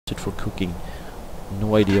used it for cooking.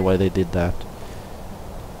 No idea why they did that.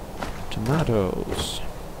 Tomatoes.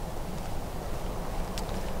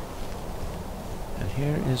 And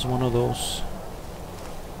here is one of those.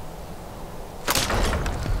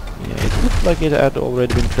 Yeah, it looked like it had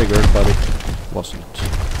already been triggered, but it wasn't.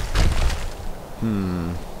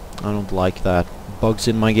 I don't like that. Bugs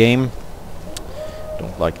in my game.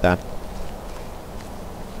 Don't like that.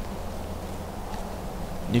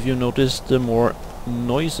 If you notice, the more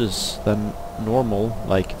noises than normal,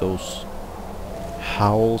 like those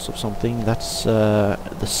howls of something, that's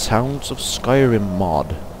the sounds of Skyrim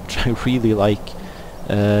mod, which I really like.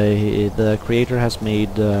 The creator has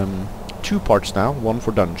made 2 parts now, one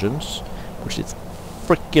for dungeons, which is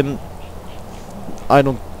frickin'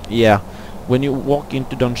 when you walk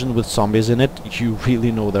into dungeons with zombies in it, you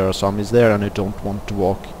really know there are zombies there, and I don't want to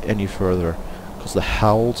walk any further, because the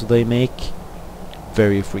howls they make,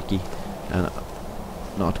 very freaky, and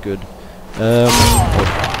not good.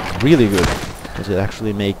 Really good, because it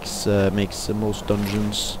actually makes most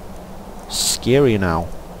dungeons scary now.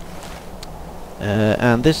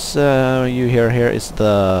 And this you hear here is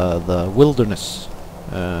the wilderness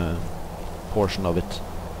portion of it.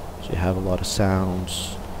 So you have a lot of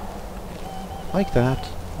sounds like that,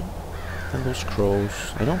 and those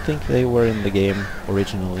crows. I don't think they were in the game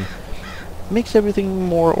originally. Makes everything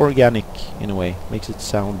more organic in a way. Makes it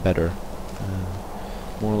sound better,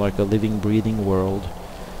 more like a living, breathing world.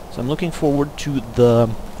 So I'm looking forward to the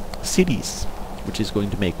cities, which is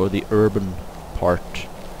going to make, or the urban part.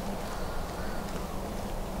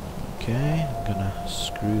 Okay, I'm gonna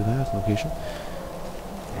screw that location.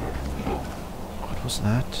 What was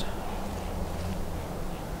that?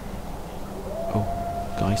 Oh,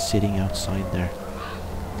 guy sitting outside there.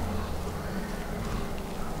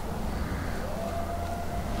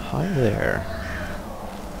 Hi there.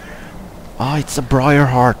 Ah, it's a briar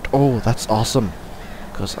heart. Oh, that's awesome.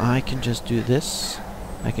 Because I can just do this.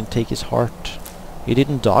 I can take his heart. He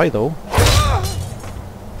didn't die though.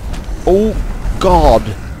 Oh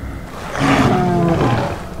God!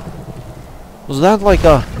 Was that like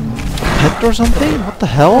a pet or something? What the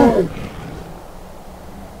hell?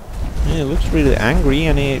 Yeah, he looks really angry,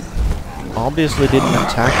 and he obviously didn't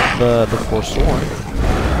attack the Forsworn.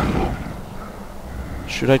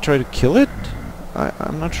 Should I try to kill it?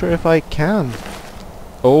 I'm not sure if I can.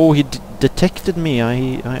 Oh, he detected me.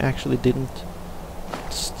 I actually didn't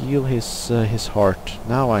steal his heart.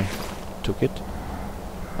 Now I took it.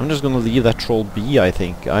 I'm just gonna leave that troll be, I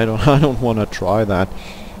think. I don't want to try that.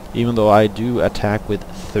 Even though I do attack with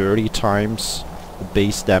 30 times the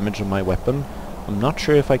base damage of my weapon, I'm not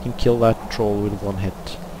sure if I can kill that troll with 1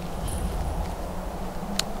 hit.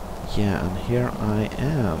 Yeah, and here I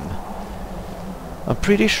am. I'm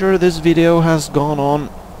pretty sure this video has gone on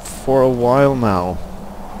for a while now.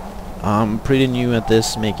 I'm pretty new at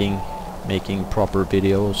this, making proper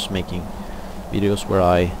videos, making videos where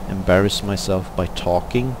I embarrass myself by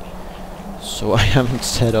talking. So I haven't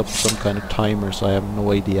set up some kind of timer, so I have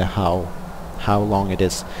no idea how long it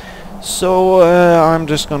is. So I'm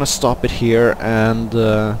just gonna stop it here and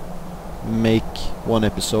make one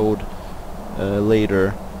episode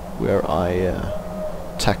later where I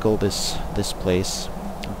tackle this place,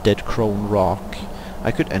 Dead Crone Rock.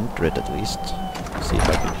 I could enter it at least, see if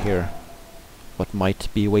I can hear what might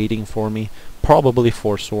be waiting for me. Probably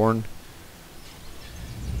Forsworn.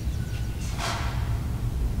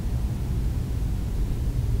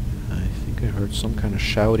 I heard some kind of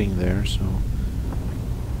shouting there, so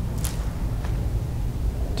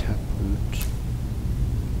tap root.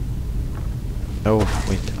 Oh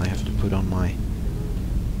wait, I have to put on my,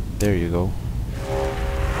 there you go.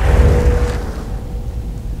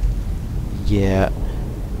 Yeah,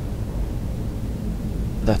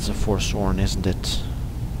 that's a Forsworn, isn't it?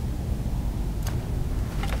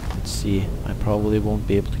 Let's see, I probably won't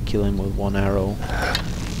be able to kill him with 1 arrow.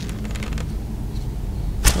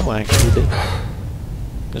 Oh, I actually did.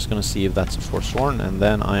 Just gonna see if that's a Forsworn, and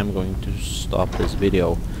then I am going to stop this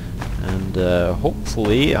video. And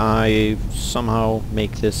hopefully I somehow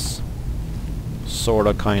make this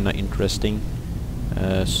sorta kinda interesting,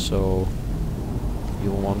 so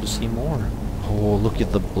you'll want to see more. Oh, look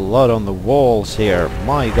at the blood on the walls here.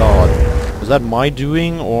 My God, was that my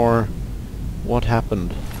doing or what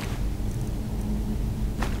happened?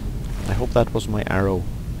 I hope that was my arrow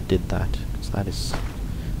that did that, because that is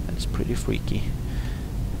pretty freaky.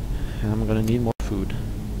 And I'm gonna need more food.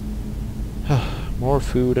 More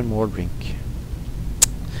food and more drink.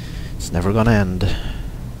 It's never gonna end.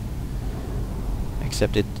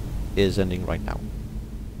 Except it is ending right now.